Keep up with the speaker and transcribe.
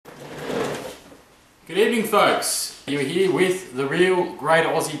Good evening, folks. You're here with the real great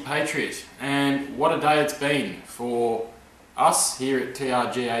Aussie patriot, and what a day it's been for us here at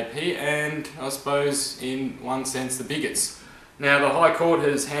TRGAP and I suppose in one sense the bigots. Now the High Court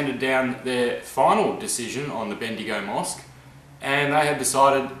has handed down their final decision on the Bendigo mosque, and they have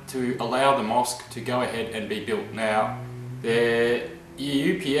decided to allow the mosque to go ahead and be built. Now the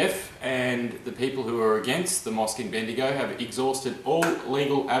UPF and the people who are against the mosque in Bendigo have exhausted all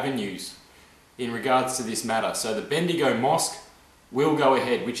legal avenues in regards to this matter. So the Bendigo mosque will go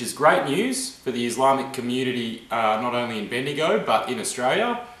ahead, which is great news for the Islamic community, not only in Bendigo but in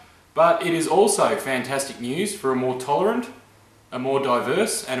Australia. But it is also fantastic news for a more tolerant, a more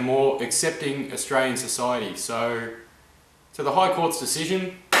diverse and a more accepting Australian society. So to the High Court's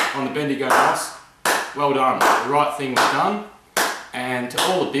decision on the Bendigo mosque, well done. The right thing was done. And to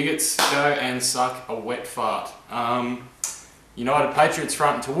all the bigots, go and suck a wet fart. United Patriots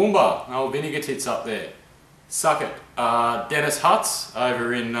front in Toowoomba, old Vinegar Tits up there. Suck it. Dennis Hutz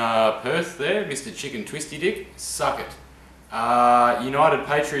over in Perth there, Mr. Chicken Twisty Dick, suck it. United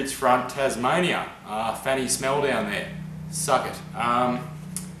Patriots front Tasmania, Fanny Smell down there, suck it.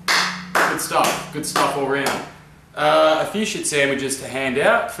 Good stuff all round. A few shit sandwiches to hand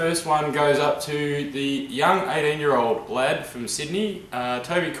out. First one goes up to the young 18-year-old lad from Sydney,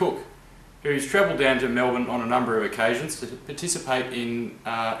 Toby Cook, who's travelled down to Melbourne on a number of occasions to participate in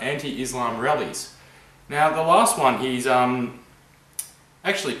anti-Islam rallies. Now the last one, he's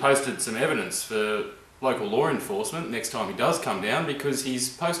actually posted some evidence for local law enforcement next time he does come down, because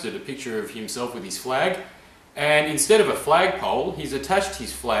he's posted a picture of himself with his flag, and instead of a flagpole he's attached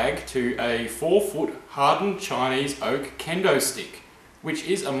his flag to a 4-foot hardened Chinese oak kendo stick, which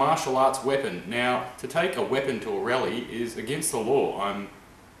is a martial arts weapon. Now to take a weapon to a rally is against the law, I'm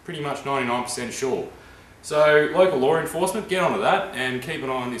pretty much 99% sure. So local law enforcement, get onto that and keep an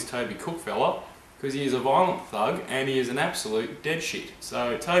eye on this Toby Cook fella, because he is a violent thug and he is an absolute dead shit.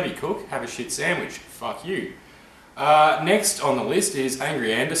 So Toby Cook, have a shit sandwich, fuck you. Next on the list is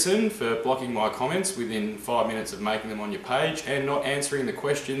Angry Anderson for blocking my comments within 5 minutes of making them on your page and not answering the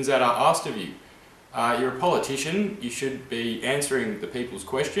questions that are asked of you. You're a politician, you should be answering the people's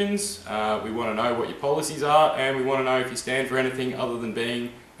questions. We want to know what your policies are, and we want to know if you stand for anything other than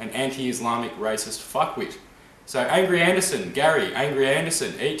being an anti-Islamic racist fuckwit. So Angry Anderson, Gary, Angry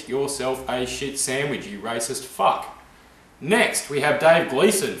Anderson, eat yourself a shit sandwich, you racist fuck. Next we have Dave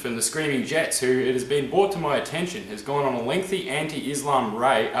Gleeson from the Screaming Jets, who, it has been brought to my attention, has gone on a lengthy anti-Islam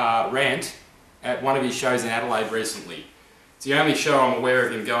rant at one of his shows in Adelaide recently. It's the only show I'm aware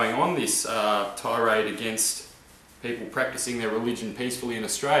of him going on this tirade against people practicing their religion peacefully in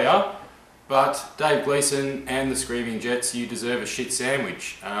Australia. But Dave Gleeson and the Screaming Jets, you deserve a shit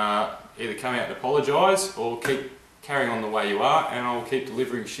sandwich. Either come out and apologise or keep carrying on the way you are, and I'll keep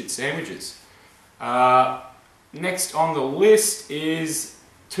delivering shit sandwiches. Next on the list is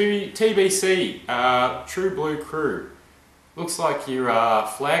TBC, True Blue Crew. Looks like your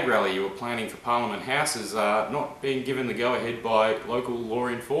flag rally you were planning for Parliament House is not being given the go-ahead by local law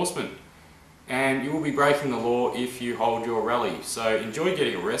enforcement. And you will be breaking the law if you hold your rally. So enjoy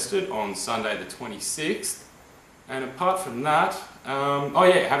getting arrested on Sunday the 26th. And apart from that, oh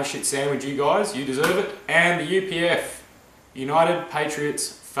yeah, have a shit sandwich you guys, you deserve it. And the UPF, United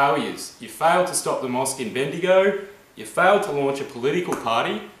Patriots failures. You failed to stop the mosque in Bendigo, you failed to launch a political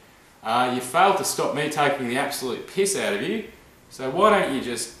party, you failed to stop me taking the absolute piss out of you. So why don't you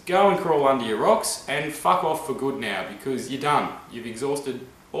just go and crawl under your rocks and fuck off for good now, because you're done. You've exhausted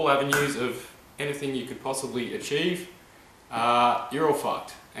all avenues of anything you could possibly achieve. You're all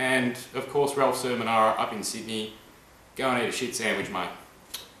fucked. And of course Ralph Sermonara up in Sydney, go and eat a shit sandwich, mate.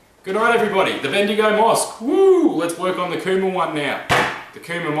 Good night everybody. The Bendigo Mosque, woo! Let's work on the Coombe one now. The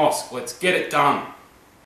Coombe Mosque, let's get it done.